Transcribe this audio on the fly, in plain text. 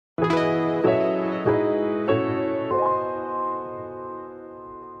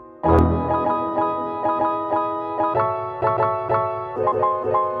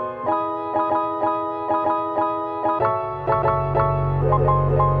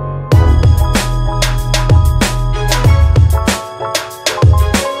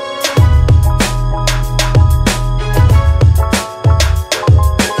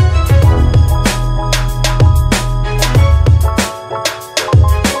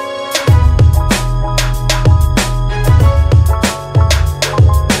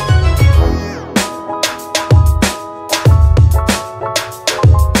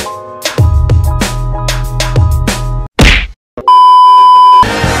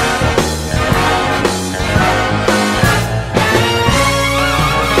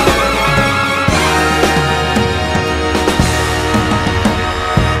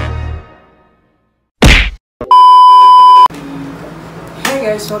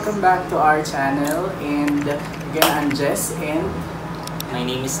welcome back to our channel. And again, I'm Jess and my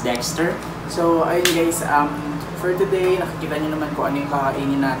name is Dexter. So ayun guys, for today, nakikita nyo naman kung ano yung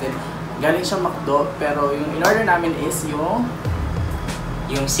kakainin natin. Galing siyang McDo, pero yung in-order namin is yung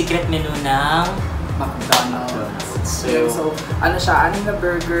secret menu ng McDonald's. So ano siya, na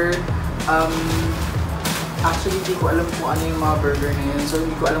burger. Actually, hindi ko alam kung ano yung mga burger na yun. So,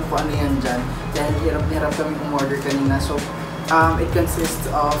 hindi ko alam kung ano yan dyan. Dahil hirap kami umorder kanina. So, it consists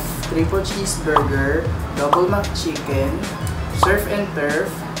of triple cheeseburger, double McChicken, surf and turf,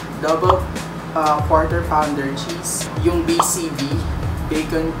 double quarter pounder cheese, yung BCB,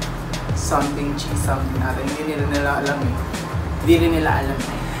 bacon something cheese something natin. Hindi nila alam eh. Hindi rin nila alam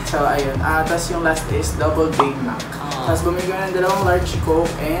eh. So, ayun. Tapos yung last is double Big Mac. Tapos bumili ko ng dalawang large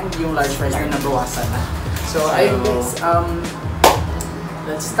Coke and yung large fries na nabawasan na. So, ayun guys,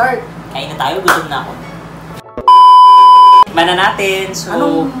 let's start. Kain na tayo, gutom na ako. Mana natin, so...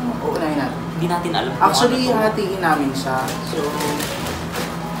 Anong uunahin natin? Hindi natin alam. Actually, hatiin namin siya. So,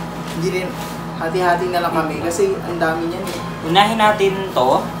 hindi rin, hati-hati na lang kami kasi ang dami niyan eh. Unahin natin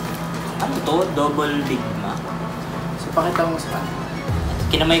to. Ano to? Double Big Mac. So, pakita mo sa kanila.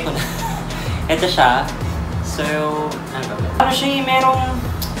 Kinamay ko na. Ito siya. So, ano siya eh,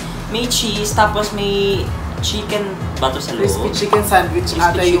 may cheese, tapos may chicken ba to sa loob? Crispy chicken sandwich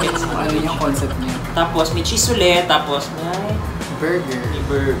ata yung ano yung concept niya. Tapos may cheese ulit, tapos may burger. May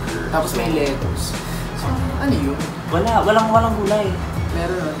burger. Tapos may lettuce. So, ano yun? Walang gulay.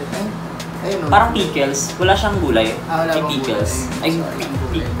 Meron ulit. Ayun o. Parang pickles. Wala siyang gulay. Wala may bang pickles. Ay,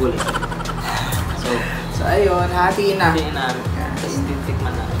 gulay. So, ayun. Hatiin na. Hatiin na. Tapos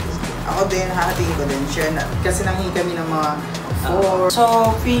titikman na. Ako din, hatiin ko din. Share na. Kasi nanghingi kami ng mga 4.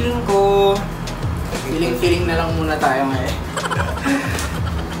 So, feeling ko... Feeling na lang muna tayo ngayon.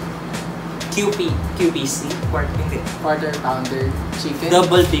 QPC? Quarter pounder chicken.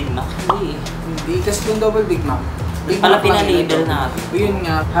 Double Big Mac? Hindi. Kasi kung double Big Mac. Big pala Mac pinalabel natin. Yun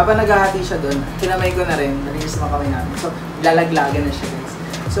nga. Habang naghahati siya doon, kinamay ko na rin. Nalinis naman kami namin. So, lalaglagan na siya guys.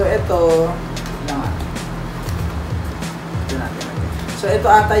 So, ito... Ito nga. Ito natin. So, ito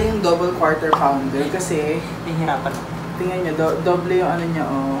ata yung double quarter pounder kasi... Nahihirapan ako. Tingnan nyo, doble yung ano niya,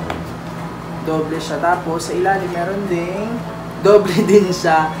 oh. Doble siya. Tapos, sa ilalim meron ding doble din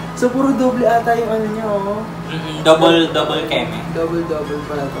siya. So, puro doble ata yung ano niya, oh. Double keme. Double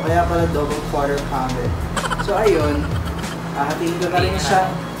pala to. Kaya pala double quarter pounder. So, ayun. Hatiin ko na rin siya.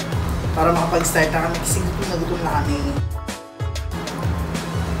 Para makapag-start na kami. Kasi gutom na kami.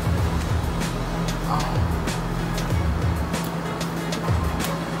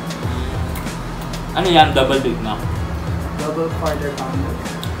 Ano yan? Double Big Mac? Double quarter pounder.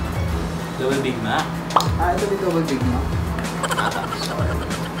 Double Big Mac? Ito din double Big Mac. Sorry.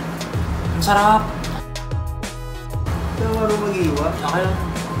 Ang sarap! Ito marunong mag-iwa. Okay lang.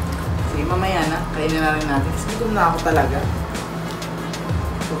 Sige, mamaya na. Kainin na rin natin. Kasi gutom na ako talaga.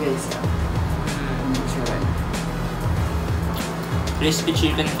 So guys, crispy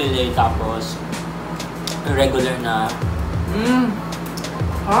chicken fillet tapos regular na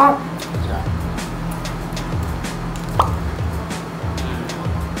hot!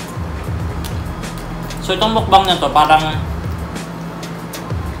 So itong mukbang na to parang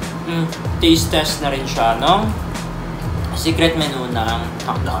taste test na rin siya ng secret menu ng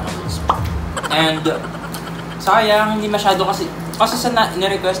McDonald's. And sayang hindi masyado kasi sa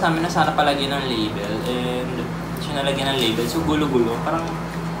ni-request namin na sana palagyan ng label and siya nalagyan ng label. So gulo-gulo, parang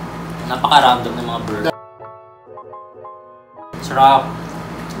napaka-random ng mga burger. Sarap.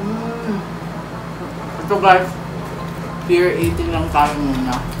 Ito guys, pure eating lang tayo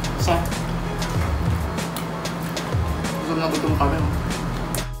muna. Kasi gutom kami.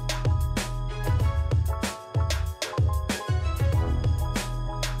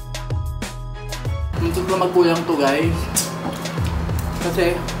 Muntik ba magkulang to guys?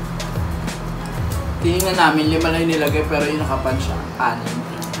 Kasi tingnan namin 5 lang nilagay pero yung nakapan siya 6.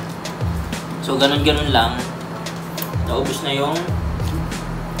 So ganun-ganun lang. Naubos na yung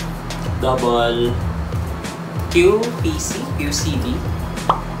double QCD.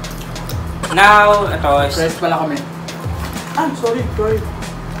 Now, ito is... Stress pala kami. Sorry.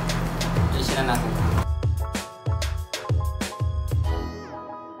 Alisin na natin.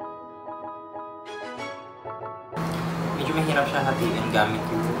 Medyo mahirap siya hatiin gamit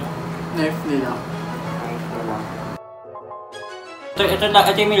yung knife nila. Ito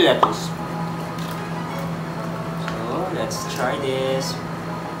yung may lettuce. So, let's try this.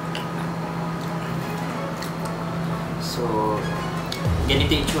 So, ganito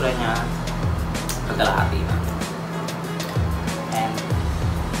yung itsura niya. Pagkalahati na. And,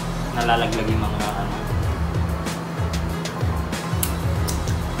 nalalaglag yung mga ano.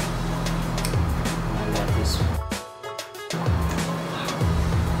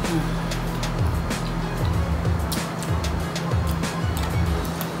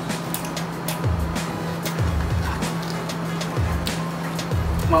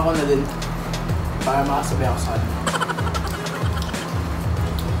 Tikman ko na din. Para makasabay ako sa ano.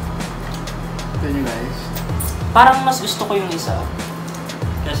 Ito nyo guys. Parang mas gusto ko yung isa.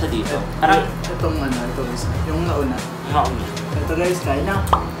 Kaysa dito. Parang... Itong ano, itong isa. Yung nauna. Nauna. Ito guys, kain na.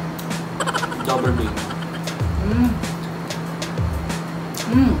 Double drink.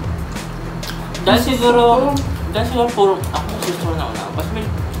 Dahil siguro puro... Ako gusto ko nauna. Kasi may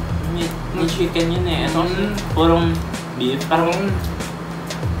chicken yun eh. Ito kasi purong beef. Parang...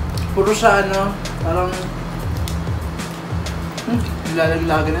 Puro siya ano, parang...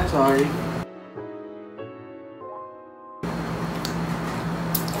 Lalaglagan na, sorry.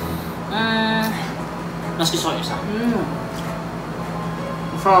 Mas gusto ko yung isa.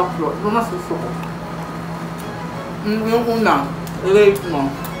 Masarap po. Ito mas gusto ko. Yung una, rate mo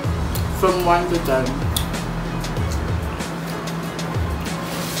from 1 to 10.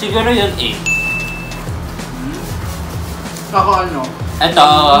 Siguro yun 8. Ako ano? Ito.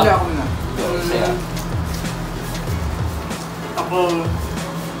 Hindi ako na. Ako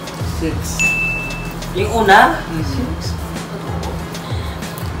 6. Yung una?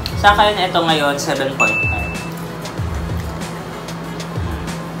 6. Sa akin, ito ngayon, 7.5.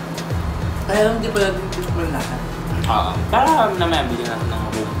 Kaya lang di pa natin tikman lahat. Oo. Para naman bigyan natin ng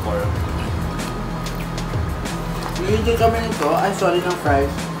room for... Bigyan kami nito, ay sorry ng fries.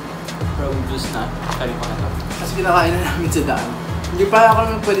 Produce na. Kali ko na ito. Kasi kinakain na namin sa daan. Hindi pa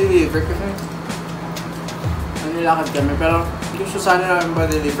ako magpa-deliver kasi nilakad kami. Pero gusto sana namin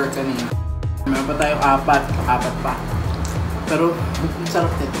pa-deliver kanina. Meron pa tayong apat pa. Pero masarap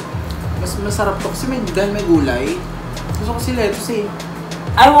nito. Mas masarap to kasi dahil may gulay. Gusto ko si lettuce eh.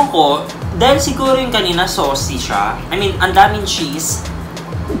 Ewan ko, dahil siguro yung kanina saucy siya. I mean, ang daming cheese.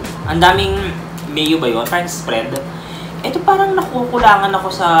 Ang daming mayo ba yun? Parang spread. Ito parang nakukulangan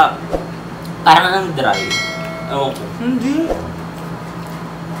ako sa... Parang ang dry. Ewan ko. Hindi.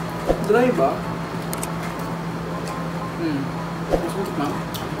 Dry ba? Gusto mo tikman?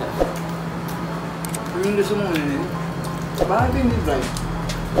 Gusto mo unin? Bakit hindi dry?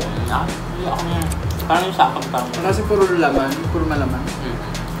 Parang yung sakap parang... Kasi puro laman, puro malaman.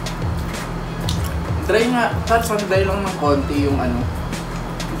 Dry nga, para sa dry lang ng konti yung ano.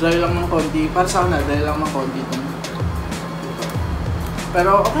 Dry lang ng konti, para sa akin dry lang ng konti itong.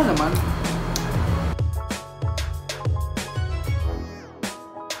 Pero okay naman.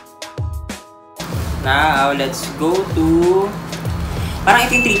 Now, let's go to... Parang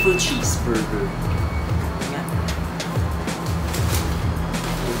ito yung triple cheeseburger.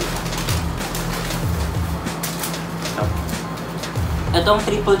 Itong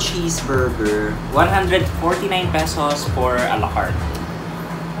triple cheeseburger, 149 pesos for a la carte.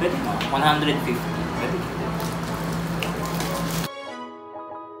 Pwede mo, 150. Pwede.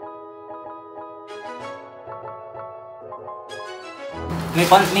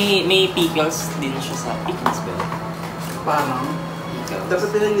 May pickles din siya sa pickles ba? Parang. Pickles. Dapat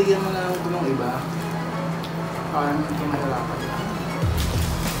pinagligyan mo na lang ito ng iba. Parang ito mahirapan.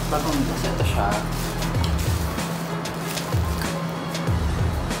 Batong ito. Kasi ito siya.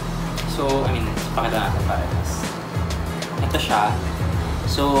 So, I mean, pakita natin parehas. Ito siya.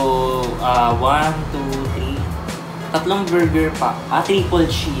 So, 1, 2, 3. Tatlong burger pa. Triple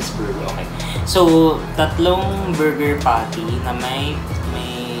cheeseburger. Okay. So, tatlong burger patty na may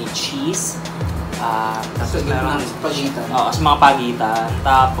cheese. Tapos meron sa pagitan. Oo, sa mga pagitan.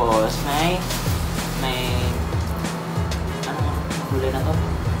 Tapos, may ano kulay na to?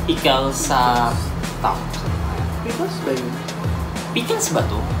 Pickles sa top. Pickles ba yun? Pickles ba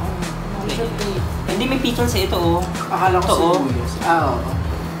to? Hindi may pickles eh, ito oh. Akala ko ito, sibuyas. Oo.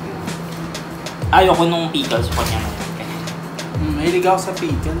 Ayoko nung pickles ko niya na yan. Mahilig ako sa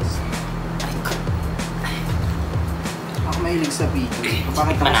pickles. Ako mahilig sa pickles.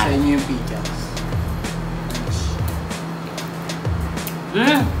 Papakita ko sa inyo yung pickles.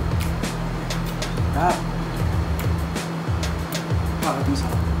 Sarap. Bakit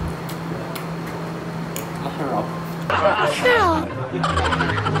masarap? Masarap. Masarap.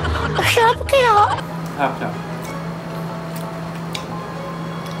 Masarap kaya? Sarap siya.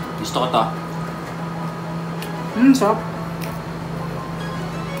 Gusto ko to. Sarap.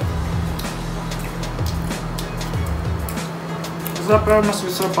 Masarap pero mas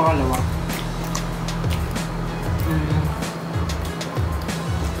gusto ang pangalawa.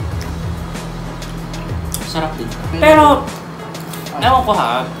 Sarap din. Pero, ewan ko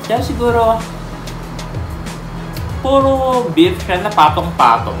ha, dahil siguro, puro beef siya na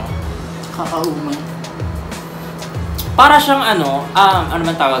patong-patong. Kakaumay. Para siyang ano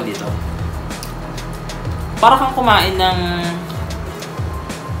man tawag dito? Para kang kumain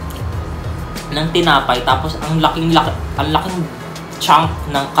ng tinapay tapos ang laking chunk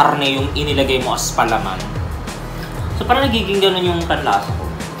ng karne yung inilagay mo as palaman. So parang nagiging ganun yung panlasa ko.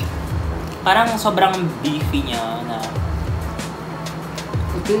 Parang sobrang beefy niya na...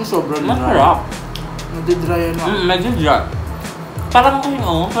 Ito yung sobrang masarap. Nadi-dry na. Medyo dry. Parang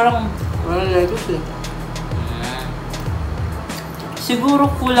parang... Parang lettuce eh. Siguro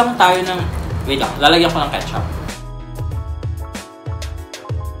kulang tayo ng... Wait lang, lalagyan ko ng ketchup.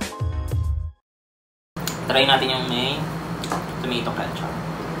 Try natin yung may tomato ketchup.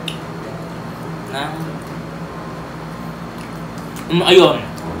 Ayun.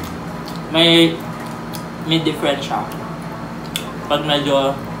 May difference siya. Pag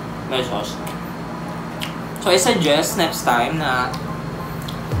medyo may sauce. So I suggest next time na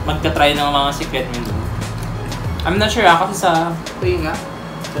magta-try ng mga secret menu. I'm not sure kasi sa... Pwede nga.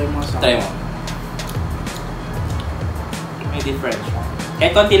 Try mo sa... Try mo. May difference siya.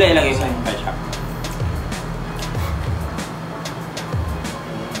 Kahit konti lang ilagay mo yung ketchup.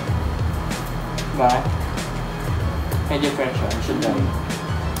 Ba? May difference siya. You should try.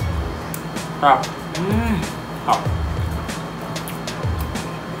 Sarap. Sarap.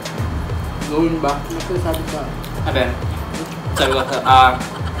 Going back. Sabi ka. Sabi ko,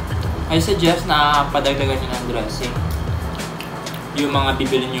 I suggest na padagdagan nyo ng dressing. Yung mga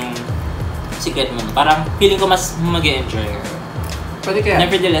bibilin yung secret mo. Parang feeling ko mas mag-enjoy. Pwede kaya?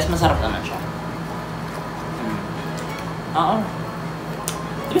 Nevertheless, masarap naman siya. Oo.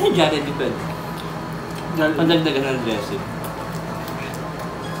 Diba yung jacket di pwede? Padagdagan ng dressing.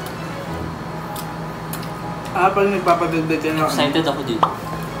 Pag nagpapadagdag ka na... Excited ako dito.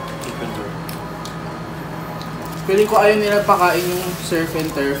 Pili ko ayaw nila pakain yung surf and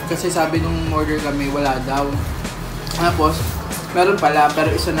turf kasi sabi nung order kami wala daw. Tapos, meron pala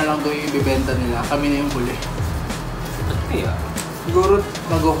pero isa na lang daw yung ibibenta nila. Kami na yung huli. Okay ah. Siguro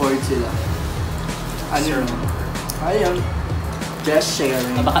mag-hoard sila. Ano yun? Ayun. Just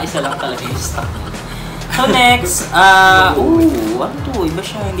sharing. Baka isa lang talaga yung stock nila. So next, ano to? Iba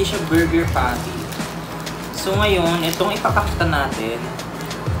siya, hindi siya burger patty. So ngayon, itong ipapakita natin.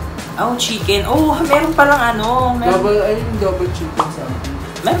 Oh, chicken. Oh, meron palang ano. Double chicken something.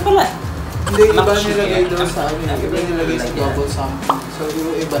 Meron pala. Hindi, iba nilagay doon sa amin. Iba nilagay sa double something. So,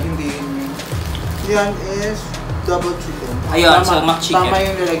 yung iba hindi yun. Yan is double chicken. Ayun, so McChicken. Tama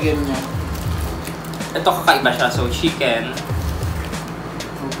yung nilagyan niya. Ito kakaiba siya. So, chicken.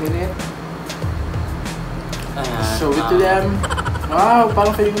 Open it. Ayan. Show it to them. Wow,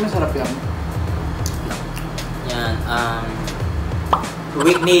 parang feeling ko masarap yan. Yan,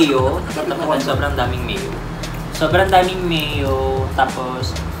 with mayo, tapos sobrang daming mayo. Sobrang daming mayo,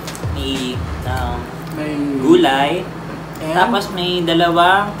 tapos may gulay, and tapos may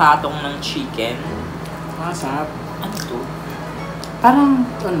dalawang patong ng chicken. Sarap. Ano to? Parang,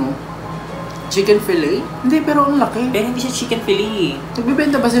 chicken fillet? Hindi, pero ang laki. Pero hindi siya chicken fillet.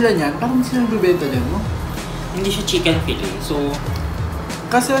 Nagbibenta ba sila niyan? Parang hindi sila nagbibenta din, no? Hindi siya chicken fillet, so...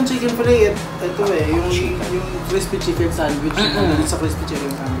 Kasi ang chicken fillet, ito yung crispy chicken sandwich. Sa crispy chicken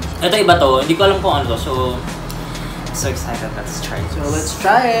sandwich. Ito iba to, hindi ko alam kung ano to, so excited, let's try it. So let's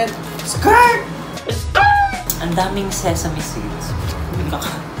try it! Skirt! Ang daming sesame seeds.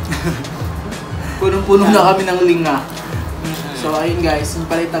 Punong-puno na kami ng linga. So ayun guys,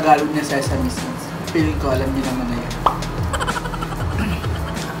 yung pala yung Tagalog na sesame seeds. Feeling ko alam niyo naman na yun.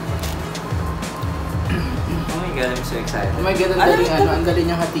 I'm so excited. Oh my God, ang galing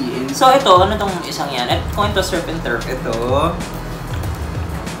niyang hatiin. So ito, ano tong isang yan? At kung ito surf and turf, ito...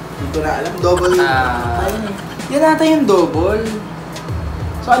 Hindi ko na alam, double. Yan ata yung double.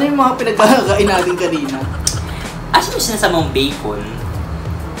 So ano yung mga pinagkakain natin kanina? Asan yung sinasamang bacon?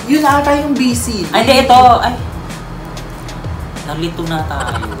 Yun ata yung BC. Ay, hindi ito! Ay! Nalito na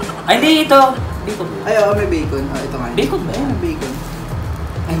tayo. Ay, hindi ito! Bacon ba? Ay, oo, may bacon. Ito nga. Bacon ba? May bacon.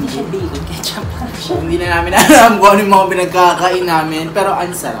 Ay, hindi siya bacon. Ketchup lang siya. Hindi na namin alam kung ano yung mga pinagkakain namin, pero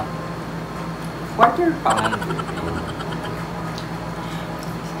ang sarap. Quarter pound.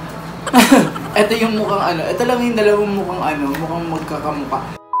 Ito yung mukhang ito lang yung dalawang mukhang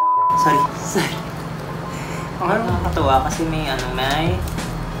magkakamukha. Sorry. Nakakatawa kasi may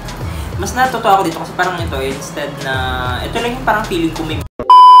mas natutuwa ako dito kasi parang ito instead na, ito lang yung parang feeling ko may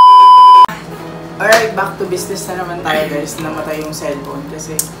Alright, back to business na naman tayo guys. Namatay yung cellphone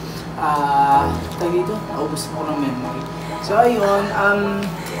kasi tawag dito, naubos mo ko ng memory. So ayun,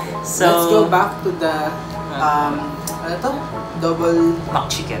 let's go back to the double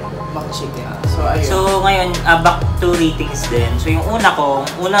McChicken. So ayun. So ngayon, back to ratings din. So yung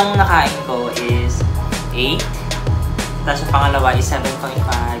unang nakain ko is 8. Tapos yung pangalawa is 7.5.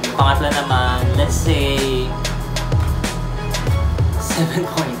 Yung pangatlo naman, let's say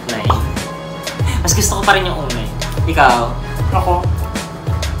 7.9. Mas gusto ko pa rin yung una eh. Ikaw? Ako,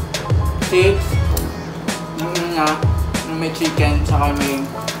 6. Yung nga, may chicken, saka may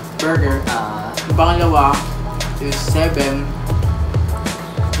burger. Yung pangalawa is 7.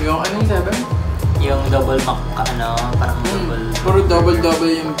 Yung ano yung 7? Yung double parang double. Puro double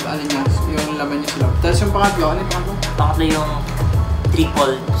yung ano niya, yung laman niya sila. Tapos yung pangatlo, ano yung pangatlo? Pangatlo yung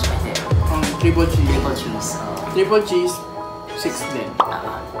triple cheese. Triple cheese, 6 din.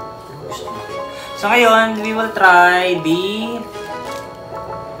 So ngayon, we will try the...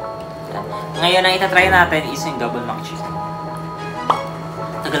 Ngayon, ang itatry natin is yung double mac cheese.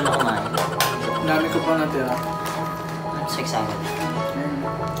 Tagal mo kumain. Dami ko pa natira. I'm so excited.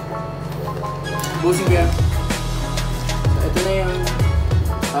 Busing ko yan. So, ito na yung...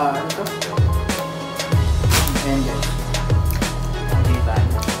 ano to? Ayan guys. Diba?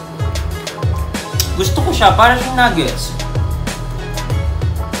 Gusto ko siya, parang yung nuggets.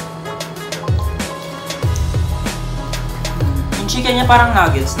 Yung chicken niya parang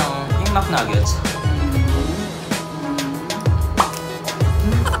nuggets ng yung McNuggets.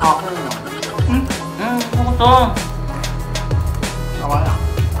 Okay na. Ano to? Okay na.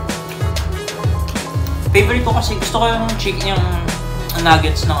 Favorite ko kasi gusto ko yung chicken, yung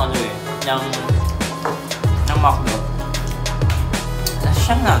nuggets ng ano eh, ng McDo.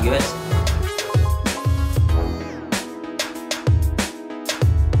 Siyang nuggets.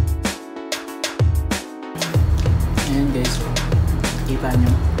 Ayan guys, kita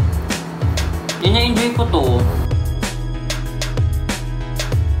nyo. Yun yung enjoy ko to.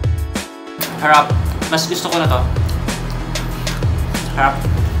 Harap. Mas gusto ko na to. Harap.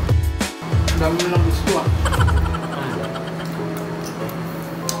 Dami mo lang gusto ah.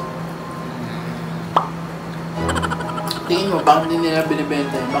 Tingin mo, bakit hindi nila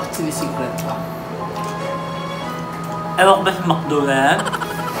binibenta yun? Bakit sinisecret pa? Ewan ko ba sa McDo na?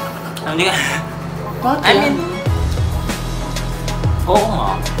 Hindi ka... Bakit I yan? mean... Oo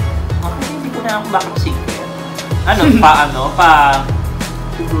nga. Hindi ko na ako bakit secret. Ano?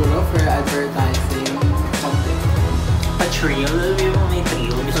 Siguro for advertising, something. Pa-trail? Yung may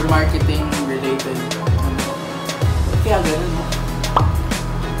trail? For marketing related. Kaya ganun mo.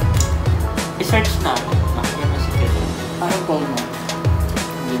 I-search na. Bakit yan may secret? Anong phone mo?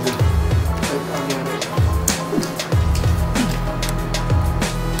 Hindi.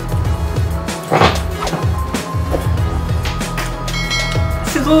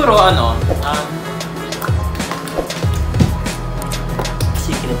 Siguro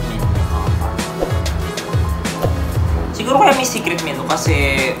secret menu. Siguro kaya may secret menu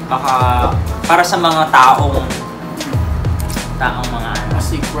kasi baka para sa mga taong mga A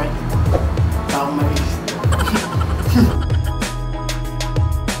secret. Taong may issue.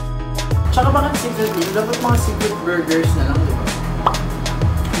 Tsaka bakit secret yun? Dapat mga secret burgers na lang, di ba?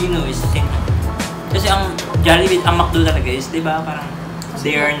 you know is thing. Kasi ang Jollibee, ang McDo talaga is, di ba, parang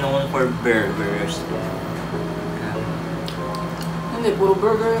they are known for burgers. Hindi, puro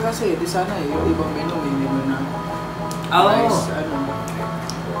burger kasi. Di sana eh. Yung ibang menu, may menu na rice,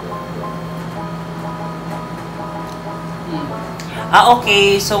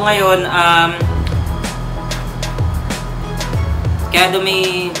 Okay. So ngayon, kaya doon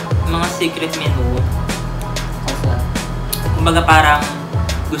may mga secret menu. Kumbaga parang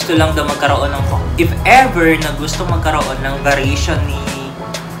gusto lang daw magkaroon ng, if ever na gusto magkaroon ng variation ni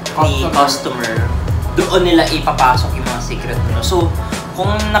customer, doon nila ipapasok yung mga secret menu. So,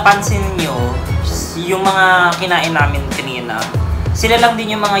 kung napansin niyo, yung mga kinain namin kanina, sila lang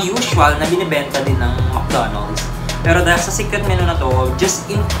din yung mga usual na binibenta din ng McDonald's. Pero dahil sa secret menu na to, just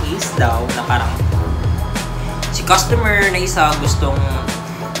in case daw na parang si customer na isa gustong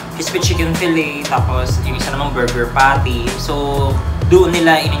crispy chicken fillet, tapos yung isa namang burger patty. So, doon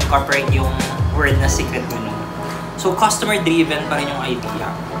nila in-incorporate yung word na secret menu. So, customer-driven pa rin yung idea.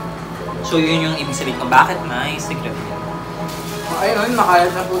 So, yun yung ibig sabihin ko, bakit may secret menu. Ayun,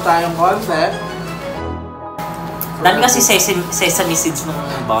 nakayat na po tayong concept. Dami kasi sesame seeds nung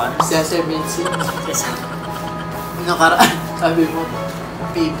bun. Sesame seeds. Nakaraan, sabi mo,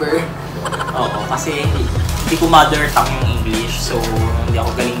 paper. Oo, kasi hindi ko mother tongue yung English, so hindi ako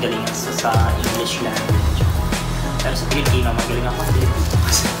galing-galing sa English language. Pero sa Pilipino, magaling ako sa Pilipino.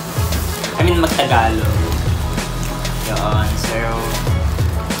 I mean, mag-Tagalog. Yun, so...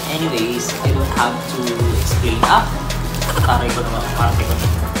 Anyways, I don't have to explain. Taray ko naman, parati ko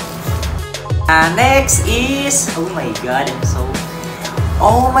naman. Next is... Oh my god,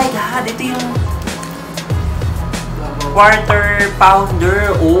 oh my god, ito yung... Quarter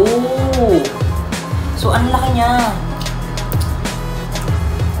pounder. Oh! So, ang laki niya.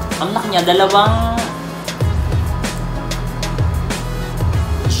 Ang laki niya. Dalawang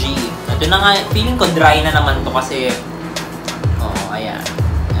G. Ito na nga. Feeling ko dry na naman to kasi ayan.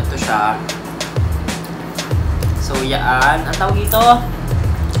 Ito siya. So, yan. Ang tawag ito,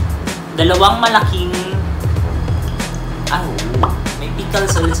 dalawang malaking, may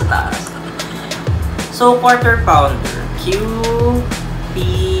pickles ulit sa taas. So, quarter pounder.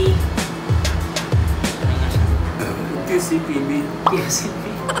 QCPB.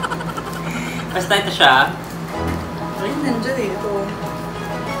 Basta ito siya. Ay, nandyan eh. Ito.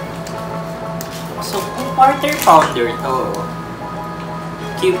 So, kung quarter pounder to,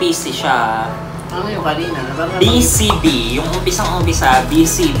 QPC siya. Ano yung kanina? BCB, yung umpisang-umpisa,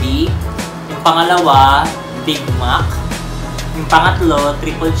 BCB. Yung pangalawa, Big Mac. Yung pangatlo,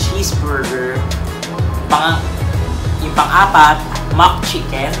 triple cheeseburger. Yung pang-apat, Mac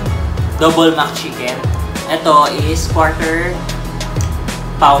Chicken. Double Mac Chicken. Ito is quarter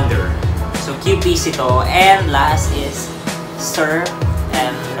pounder. So, QPC to. And last is Sir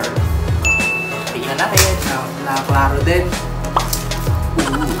and Nerf. Tingnan natin. Nakaklaro din.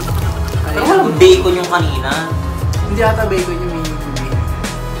 Pero walang bacon yung kanina. Hindi ata bacon yung mini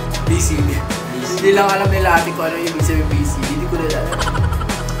BCB. Hindi lang alam nila ate ko ano yung ibig sabihin BCB. Hindi ko nila alam.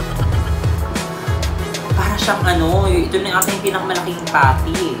 Para siyang ano, ito na yung ating pinakamalaking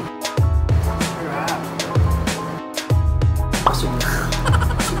patty eh. Sarap. Pasok na.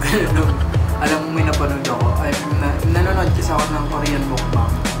 Alam mo may napanood ako. Nanonood kasi ako ng Korean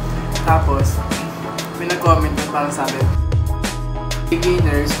mukbang. Tapos, may nag-comment doon parang sabi,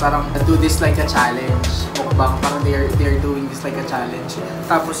 beginners parang do this like a challenge. Mukbang, parang they're doing this like a challenge.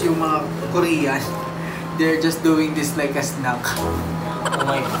 Tapos yung mga Korean, they're just doing this like a snack. Oh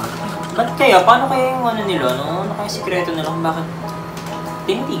my God. Ba't kaya? Paano kaya yung ano nila? Ano kaya sikreto nila kung bakit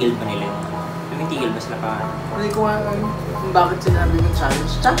tinitigil ba nila yung ano? Tumitigil ba sila pa? Hindi ko alam kung bakit sinabi yung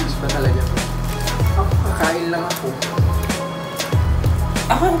challenge. Challenge ba talaga? Ako, kakain lang ako.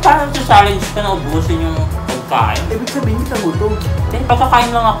 Ako, parang sa challenge ka na ubusin yung pagkain. Ibig sabihin, hindi ka gutom. Then,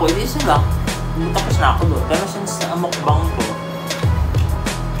 pagkakain lang ako, hindi isa lang. Tapos na ako doon. Pero since mukbang ko,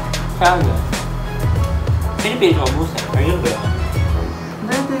 kaya yun. Pinipilit mo ubusin. Ayun ba yun?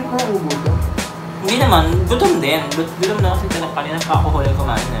 Hindi ko ubusin. Hindi naman, gutom din. Gutom na kasi kanina pa ako huli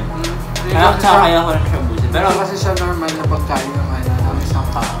kumain eh. Kaya ko rin siya ubusin. Pero kasi siya normal na pagkain ng ng isang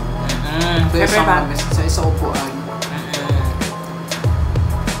tao. Sa isang upuan.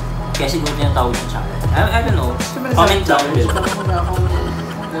 Kaya siguro yung tawag yung challenge. I don't know. Comment down below. Parang wala akong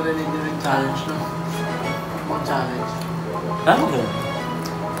narinig yung challenge no? Mukbang challenge. Ano yun?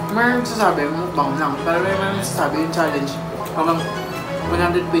 May nagsasabi, mukbang lang. Pero may nagsasabi yung challenge. Parang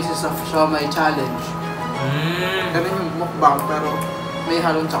 100 pieces of siomai challenge. Ganun yung mukbang pero may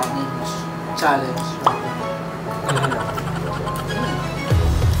halong sa kanya challenge.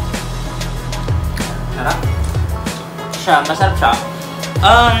 Sarap. Masarap siya.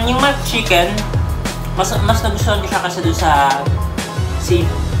 Yung McChicken, mas nagustuhan ko siya kasi doon sa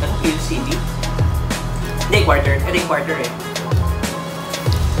QCD? Hindi, quarter. Ito yung quarter eh.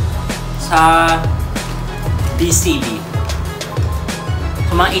 Sa BCD.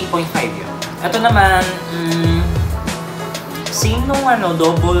 So, mga 8.5 yun. Ito naman, same nung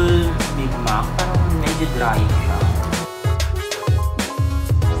double Big Mac, parang medyo dry siya.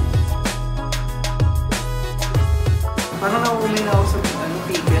 Parang nauumay na ako sa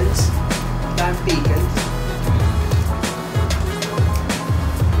pickles. Dahil pickles.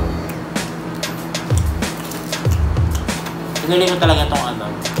 Pinuli mo talaga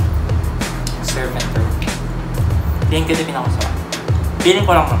itong surf and turf. Feeling ko ito pinakasarap. Feeling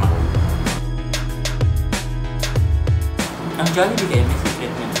ko lang naman. Ang Jollibee kayo, may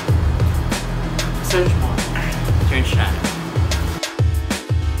secret mo. Search mo. Search na.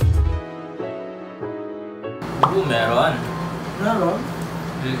 Meron. Meron?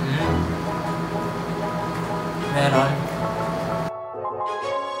 Meron.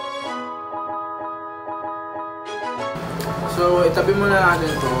 So, itabi muna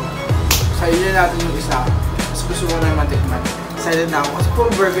natin ito. Sailin natin yung isa. Mas gusto ko na matikman. Excited na ako. Kasi puro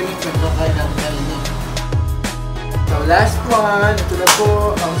burger ni Quentin kaya natin kanina. So, last one. Ito na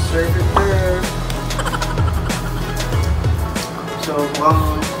po ang surf and turf. So,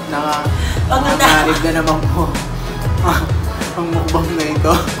 mukhang nangarib na naman po ang mukbang na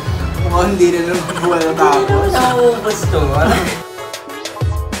ito. Mukhang hindi na naman po natapos. Hindi naman nauubos to.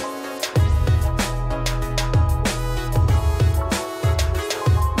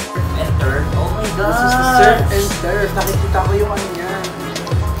 This is the surf and turf. Nakikita ko yung ano niya.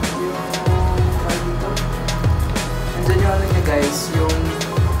 Yung dito. Andyan yung ano niya guys.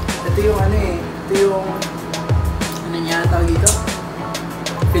 Ito yung ano eh. Ito yung ano niya tawag dito?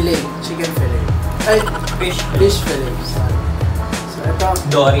 Fillet. Chicken fillet. Ay! Fish fillet. Sorry. So ito.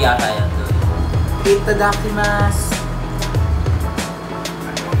 Dory ata yan. Itadakimasu.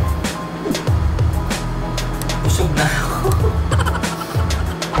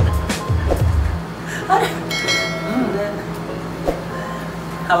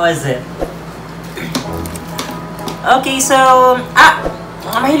 How was it? Okay, so...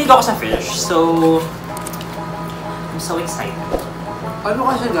 mahilig ako sa fish. So... I'm so excited. Ano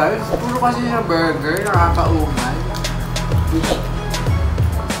kasi guys? Puro kasi na burger, nakakaumay.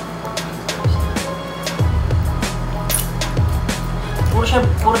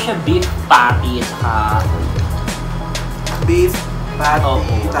 Puro siya beef patty, saka... Beef patty, Oo.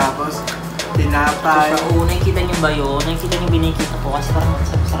 tapos tinapay. Oo, nakikita niyo ba yun? Nakikita niyo binikita ko kasi parang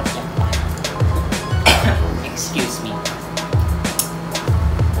masarap yan. Excuse me.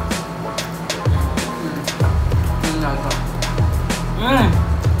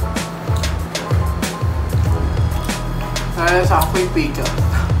 Kaya sa ako yung pickle.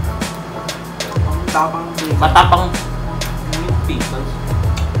 Ang tapang pickle. Matapang yung pickles.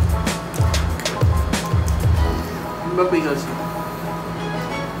 Ano ba pickles yun?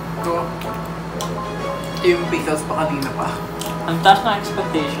 Ito. Yung pickles pa kanina pa. Ang taas na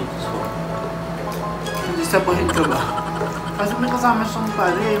expectations ko. Disappointed ka ba? Kasi may kasama siyang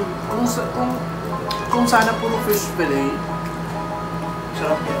pare. Kung sana puro fish fillet,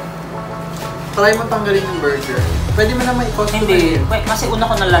 sarap yan. Try mo tanggalin yung burger. Pwede mo naman i-cost Hindi. Wait, kasi una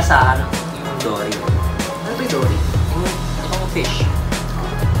ko nalasahan yung dory. Ano ba yung dory? Yung fish.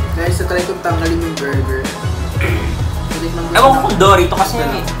 Guys, try kong tanggalin yung burger. Ewan ko kung dory to kasi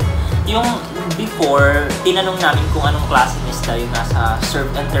yung before, tinanong namin kung anong klase ng style yung nasa serve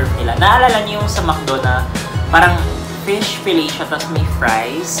and serve nila. Naalala niyo yung sa McDo na parang fish fillet siya tapos may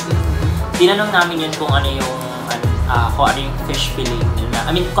fries. Tinanong namin yun kung ano yung fish fillet nila.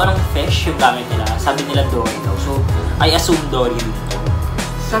 I mean, kung anong fish yung gamit nila. Sabi nila dory daw. So, I assume dory dito.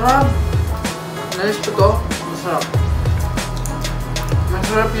 Sarap! Nalis ko to. Masarap.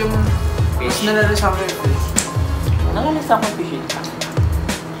 Masarap yung Fish. mas nalalis ako yung fish. Nalalasa akong fish ito.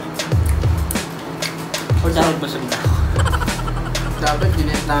 Or dahil busog na ako. Dapat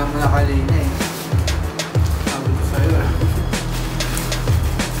ginit na mo na kanina eh. Sabi ko sa'yo eh.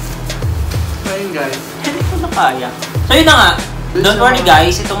 So yun guys. Hindi ko na kaya. So yun na nga. Don't worry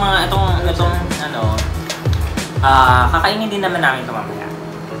guys. Itong kakainin din naman namin ito mamaya.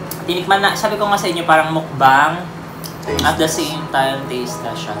 Tinikman na, sabi ko nga sa inyo parang mukbang. At the same time, taste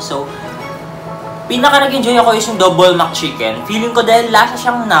na siya. So, pinaka nag-enjoy ako is yung double McChicken. Feeling ko dahil lasa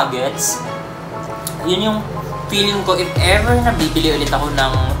siyang nuggets. Yun yung feeling ko if ever na bibili ulit ako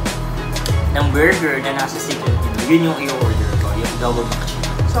ng burger na nasa secret menu, yun yung i-order ko, yung double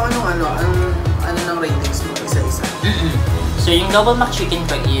McChicken. So anong ng ratings mo isa-isa? So yung double McChicken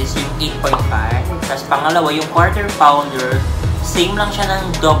ko is yung 8.5. Tapos pangalawa, yung quarter pounder, same lang siya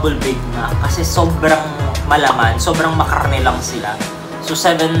ng double Big Mac kasi sobrang malaman, sobrang makarne lang sila. So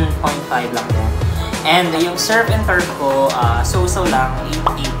 7.5 lang yan. And yung serve and serve ko, so-so lang, 8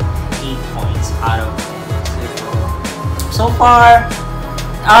 points out of 10. So far,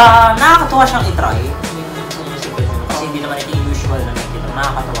 nakakatuwa siyang itry. Kasi hindi naman ito yung usual na nakikita.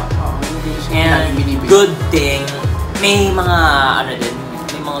 Nakakatuwa. And good thing, may mga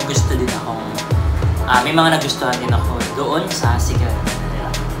may mga gusto din akong, may mga nagustuhan din ako doon sa sigaret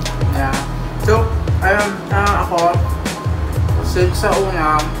nila. Yeah. So, ako, 6 sa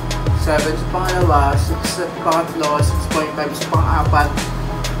una, 7 sa pangalawa, 6 sa pangatlo, 6.5 sa pang-apat,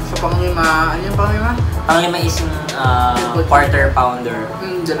 sa pang-lima, ano yung pang-lima? Pang-lima is yung quarter pounder.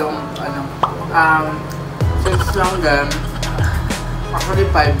 Dalawang, 6 lang din. Actually,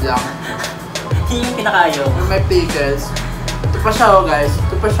 5 lang. Yun yung pinakayo. Yung may pickles. Ito pa siya, oh guys.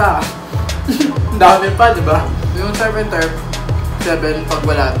 Ito pa siya. Ang dami pa, di ba? Yung serve and serve, 7 pag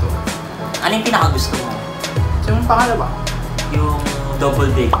wala to. Ano yung pinakagusto mo? Yung pangalawa. Yung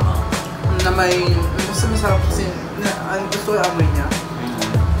double big mo? Na may, basta masarap kasi, gusto ko yung amoy niya.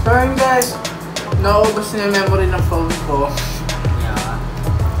 So yun guys, naubos na yung memory ng phone ko. Yeah.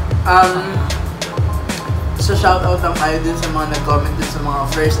 So shoutout lang kayo dun sa mga nag-comment dun sa mga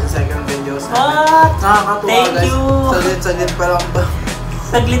first and second videos namin. What? Nakakatuwa Thank guys. you! Saglit pa lang to.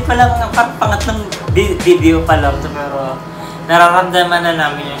 Saglit pa lang, pangatlong video pa lang to, pero nararamdaman na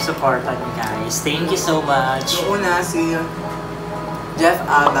namin yung supportan niyo guys. Thank you so much. Yung una si Jeff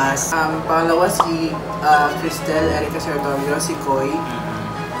Abbas, pangalawa si Cristel Erica Sertorio, si Koy.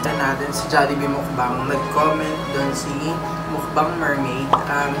 Dan natin si Jollibee Mukbang. Nag-comment doon si Mukbang Mermaid.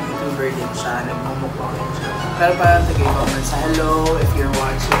 YouTuber din siya. Nagmumukbang din siya. Pero parang tagay-comment sa hello if you're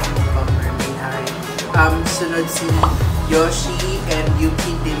watching Mukbang Mermaid. Hi. Sunod si Yoshi and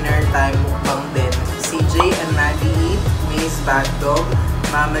Yuki Dinner Time Mukbang din. CJ and Maddie Eat, Miss Bad Dog,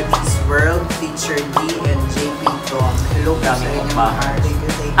 Mama D's World, Teacher D, and JP Tom. Hello po sa inyo mga. Thank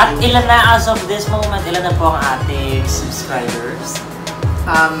you. At ilan na as of this moment, ilan na po ang ating subscribers?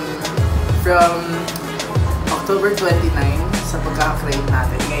 From October 29, sa pagkaka-create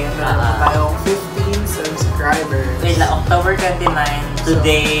natin. Ngayon, meron na tayong 15 subscribers. Wait lang, October 29,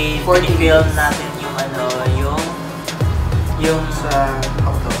 today, So, 40 film days. natin yung yung Sa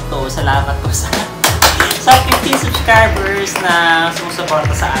October. to, salamat po sa 15 subscribers na sumusuporta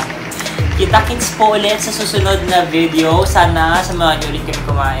sa akin. Kita-kits po ulit sa susunod na video. Sana samahan niyo ulit kami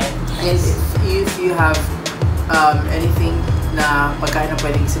kumain. And if you have anything na pagkain na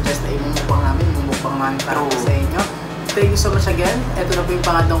pwedeng suggest na imumukbang namin, imumukbang namin para po sa inyo. Thank you so much again. Ito na po yung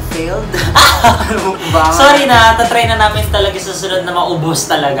pangatlong failed mukbang. Sorry na, tatry na namin talaga sa susunod na maubos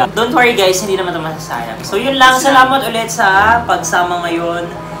talaga. Don't worry guys, hindi naman ito masasayang. So yun lang, salamat ulit sa pagsama ngayon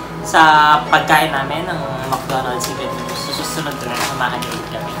sa pagkain namin ng McDonald's event. So susunod na samahan niyo ulit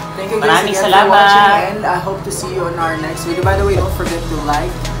kami. Thank you guys Maraming again salamat. for watching, and I hope to see you on our next video. By the way, don't forget to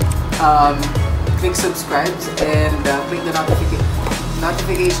like, click subscribe, and click the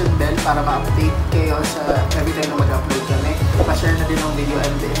notification bell para ma-update kayo sa every time na mag-upload kami. Pa-share na din yung video,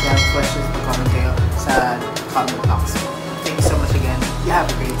 and if you have questions, mag-comment kayo sa comment box. Thank you so much again. You have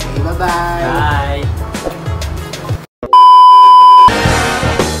a great day. Bye-bye! Bye!